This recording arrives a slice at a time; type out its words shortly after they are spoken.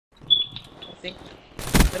think.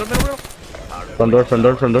 Middle. Front door.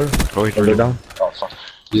 Oh, he's Hold it down. Oh, fuck.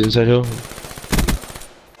 He's inside hill.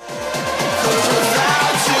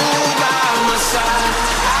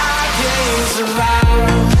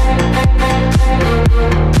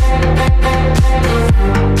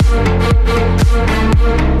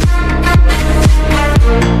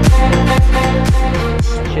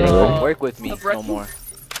 Shit, don't work with me no more.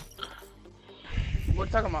 What are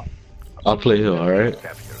you talking about? I'll play hill, alright?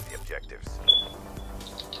 Capture the objectives.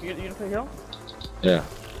 You gonna play hill? Yeah.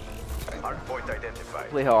 Hardpoint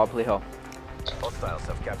identified. I'll play hell. Hostiles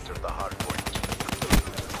have captured the hardpoint.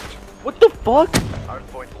 What the fuck?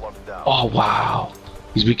 Hardpoint locked down. Oh, wow.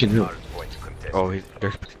 He's weak in hill. Hardpoint contested. Oh, he's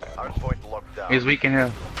there's. Hardpoint locked down. He's weak in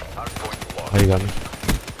here. Hardpoint lost. Oh, you got me.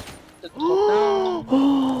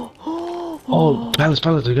 Oh, palace.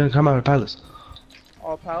 They're gonna come out of palace.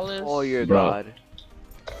 All palace. Oh, your Bro. god.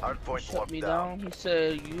 Hardpoint Shut locked me down. down. He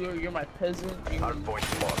said, "You're my peasant."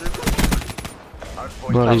 Hardpoint lost.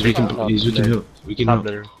 Hardpoint Bro, he's weak in top, he's weak in hill. Weak in Top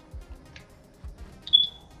hill. there.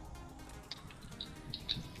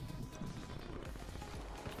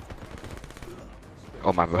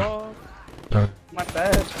 Oh my god. Oh, my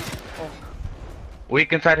bad.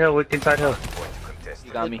 Weak inside hill. Hardpoint contested.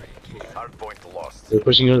 You got me. Hardpoint lost. They're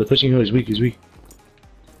pushing hill. He's weak.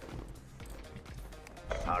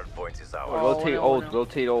 Hardpoint is Oh, ours. rotate no.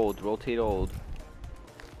 old.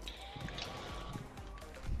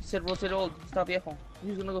 He said, "Rotate old." Stop viejo.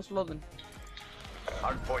 He's gonna go slow then.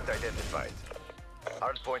 Hardpoint identified.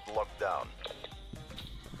 Hardpoint locked down.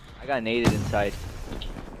 I got naded inside.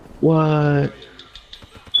 What?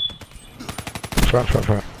 Front.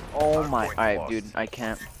 Oh my. Alright, dude, I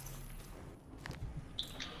can't.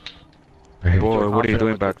 Boy, what are you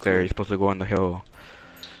doing back there? You're supposed to go on the hill.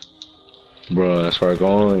 Bro, that's where I'm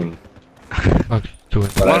going. One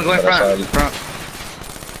going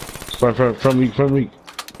front. Front weak.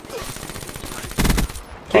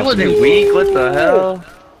 He wasn't weak. What the hell?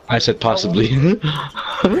 I said possibly. he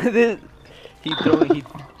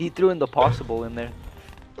threw in the possible in there.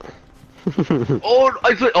 Oh,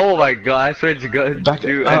 I swear. Oh my god! I swear to God, Back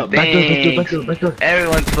dude. back door.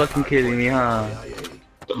 Everyone's fucking kidding me, huh?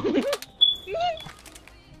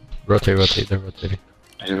 Rotate, they're rotating.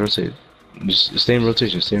 Yeah, rotate. Just stay in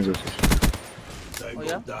rotation. Oh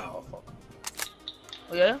yeah. Oh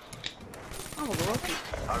yeah. Oh, go rotate.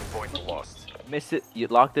 Hardpoint lost. Missed it. You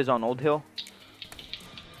locked us on Old Hill.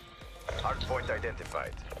 Hardpoint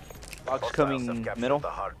identified. Box Hostiles coming have captured middle. the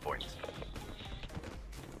hardpoint.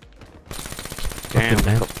 Damn,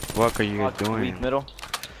 man. what the fuck are you Box doing? weak middle.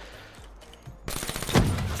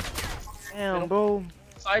 Damn, bro.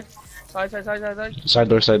 Side. Side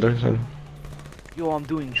door. Yo, I'm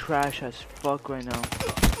doing trash as fuck right now.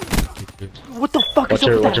 What the fuck Watch is up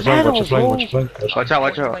with your that flank. handle, Watch your flank.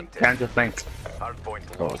 Watch out. Cancel flank. Hardpoint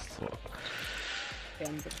Oh, lost. fuck.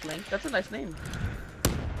 And the flank. That's a nice name.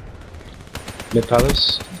 Mid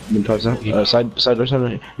palace. Side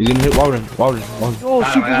door. He's gonna hit Walden. Yo,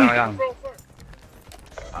 Got super him, weak. got him.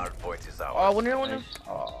 Hardpoint is Oh, ours. one here.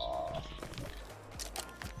 Oh.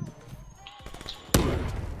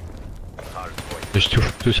 Hardpoint. There's two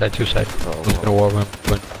side. One's gonna war room,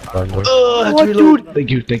 one barn door. What, dude? Thank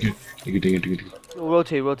you. Yo,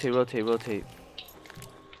 rotate.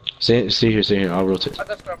 Stay here. I'll rotate. I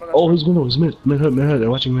got scrap. Oh, he's mid hood. They're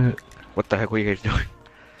watching mid hood. What the heck were you guys doing?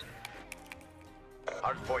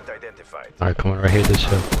 Hardpoint identified. Alright, come on, right here, this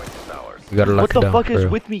hill. Hardpoint is ours. We gotta lock What it the down. fuck for is real.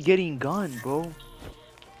 with me getting gun, bro?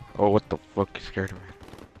 Oh, what the fuck? You scared me.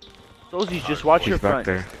 Those just watch your He's back front.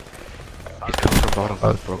 there. He's coming from bottom.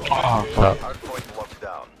 Oh, bro. Stop. Hardpoint locked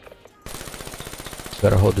down.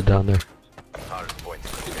 Gotta hold it down there. Hardpoint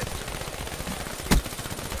contested.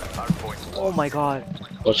 Hardpoint lost. Oh my god.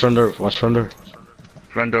 Watch front door.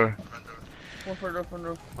 Front door. One further. Front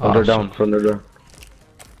door down. Front door.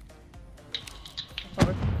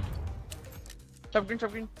 Top green. I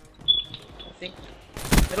think.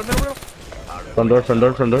 Middle. Front door.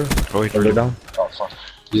 Oh, he's Front door down. Oh, fuck.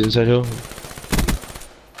 He's inside hill.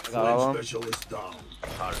 Got all of them. Specialist down.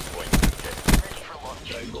 Hardpoint contested.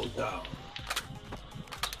 Tango down.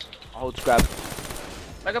 I'll hold scrap.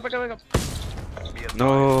 Back up. Be advised,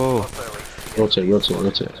 No. hostile HQ.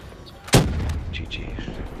 Rotate. GG.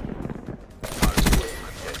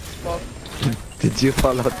 Hardpoint contested. Did you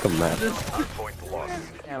fall out the map? Hardpoint lost.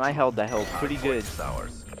 Damn, I held that hill pretty Hardpoint good. is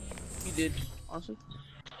ours. You did, honestly.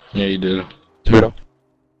 Yeah, you did. Middle.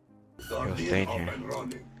 Guardian staying up here. and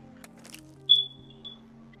running.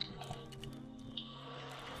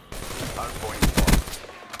 Hardpoint lost.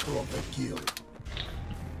 Trophy kill.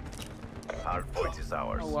 Hardpoint is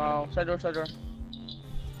ours. Oh wow. Side door.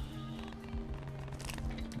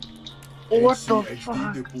 What the HCXD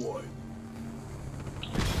fuck? deployed.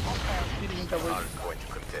 Shooting coverage. Hardpoint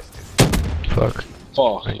contested. Fuck.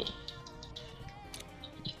 Fuck.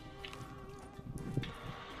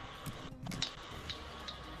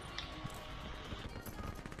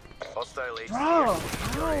 Hostile Bro,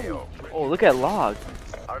 HCXD in your AO. Oh, look at log.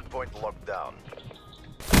 Hardpoint locked down.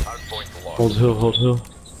 Hardpoint lost. Hold hill, hold hill.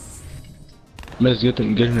 Let's get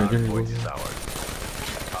in, get in there, get in Hardpoint there. is ours.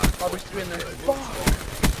 Oh, there's three in there.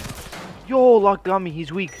 Yo, log got me.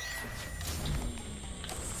 He's weak.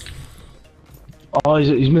 Oh,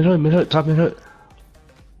 he's mid hut, top mid hut.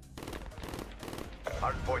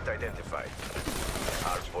 Hardpoint identified.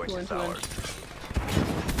 Hardpoint Two in, is two in. ours.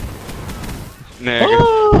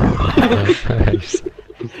 Nigga. Nice.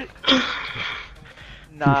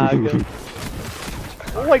 Nah. Good.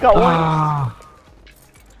 Oh, I got one. Ah.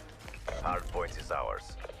 Hardpoint is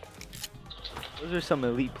ours. Those are some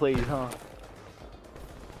elite plays, huh?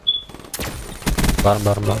 Bottom,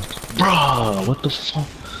 bottom, bottom. Bruh, what the fuck?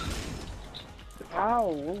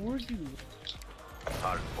 Ow, where were you?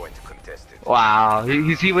 Hardpoint contested. Wow,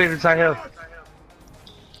 he waited inside hill.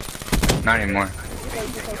 Not anymore.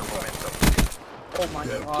 Maintaining your momentum. Oh my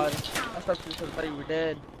god. I thought you were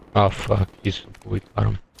dead. Oh fuck, he's weak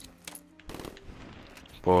bottom.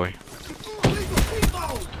 Boy.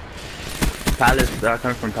 Palace, they're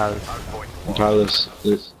coming from Palace. Hardpoint lost. Palace,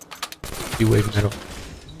 this. He waiting middle.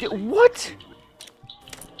 What?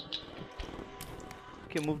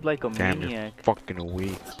 Okay, moved like a Damn, maniac. you're fucking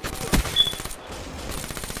weak.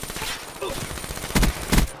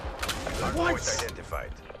 Hardpoint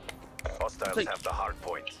identified. Hostiles Like- have the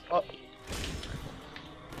hardpoint. Oh,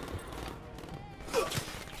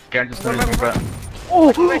 Can't just put it in front.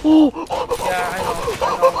 Oh! yeah,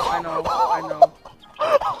 I know.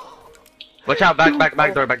 Watch out,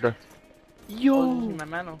 back door. Oh, Yo! losing my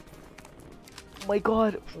mano. Oh my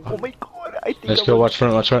god! Oh my god! I think Let's I'm go, watch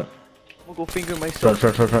front, watch front. gonna go finger myself.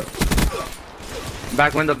 Front.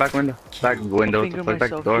 Back window. Back I'ma window. finger Put back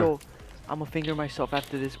the myself, door. yo. I'ma finger myself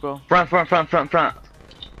after this, bro. Front.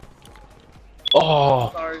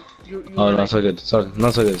 Oh! Sorry. You Oh, were not like, so good. Sorry,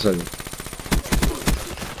 not so good, sorry.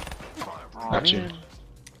 Aw, Got you. man.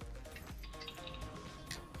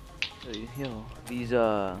 Yo, these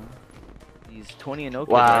 20 and 0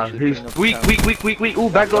 kids are Wow, actually he's putting up weak. count. Ooh,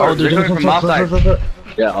 back door. Oh, They're coming from outside.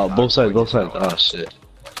 Yeah, both sides. Oh shit.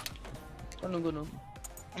 go no.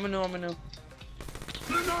 I'm a new.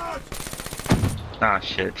 Ah,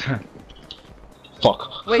 shit.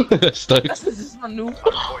 Fuck. Wait. Stuck. This is not new.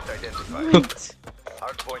 Hardpoint identified. Wait.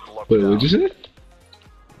 Hardpoint locked Wait, down. what'd you say?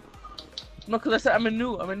 No, cause I said I'm a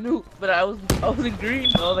new, but I was in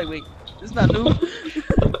green. I was like, wait, this is not new.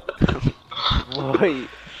 Wait.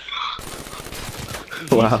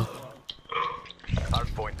 Wow.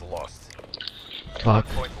 Hardpoint lost. Fuck.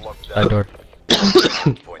 Hardpoint locked Side down. door.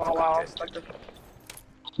 Hardpoint Oh wow. contested.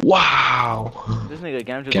 Wow. This nigga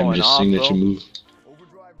game's just Can't going just off, signature bro. move.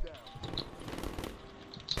 Overdrive down.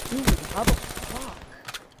 Dude, how the fuck?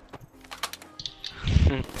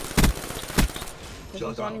 This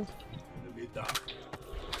Shut is on you. up. Enemy down.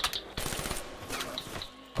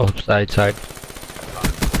 Oh, side.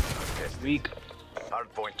 Contested. Weak.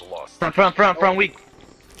 Hardpoint lost. Front, weak.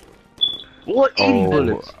 What? 80 Oh,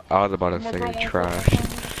 bullets. I was about to say trash. Two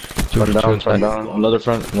Front to two down, inside. front down. Another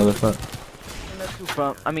front. Two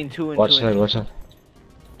front. I mean, two and Watch two. side, And watch side.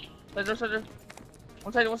 Side door.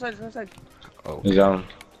 One side. Oh, He's down.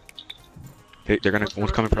 they're gonna.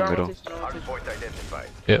 One's coming from middle. Hardpoint identified.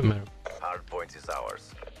 Yeah, man. Hardpoint is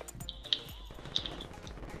ours.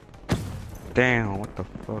 Damn, what the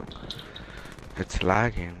fuck? It's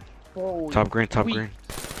lagging. Whoa. Top green.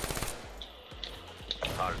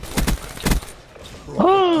 Hardpoint contested.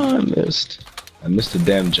 Oh, I missed. I missed the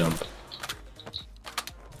damn jump.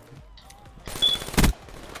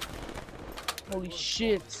 Holy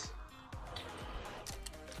shit.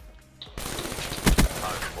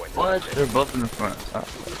 Hardpoint What? They're both in the front.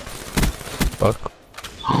 Fuck.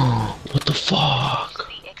 What the fuck?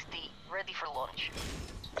 XD, ready for launch.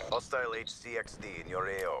 Hostile HCXD in your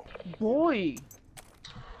AO. Boy.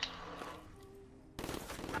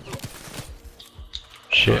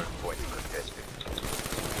 Shit. Hardpoint contested.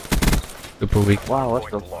 Super weak. Wow, what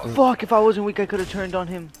the Hardpoint lost. fuck, if I wasn't weak, I could have turned on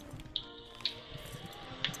him.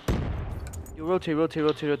 You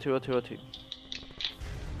rotate.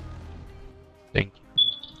 Thank you.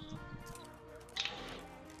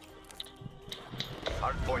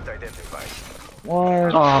 Hardpoint identified.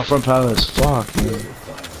 What? Oh, front palace. Fuck, man.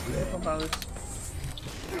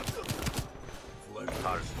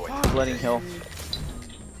 Hardpoint Flooding hill.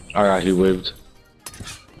 Alright, he waved.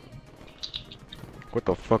 What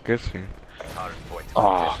the fuck is he? Hardpoint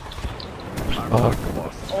Oh. contested. Fuck.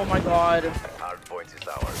 Oh my god. Hardpoint is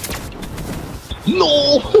ours.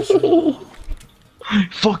 No!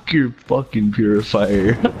 Fuck your fucking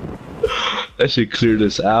purifier. That should clear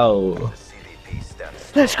this out. The CDP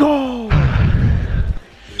stands. Let's go!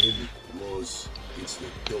 Was it's the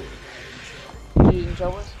door. You using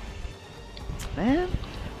showers? Man,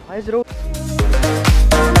 why is it open?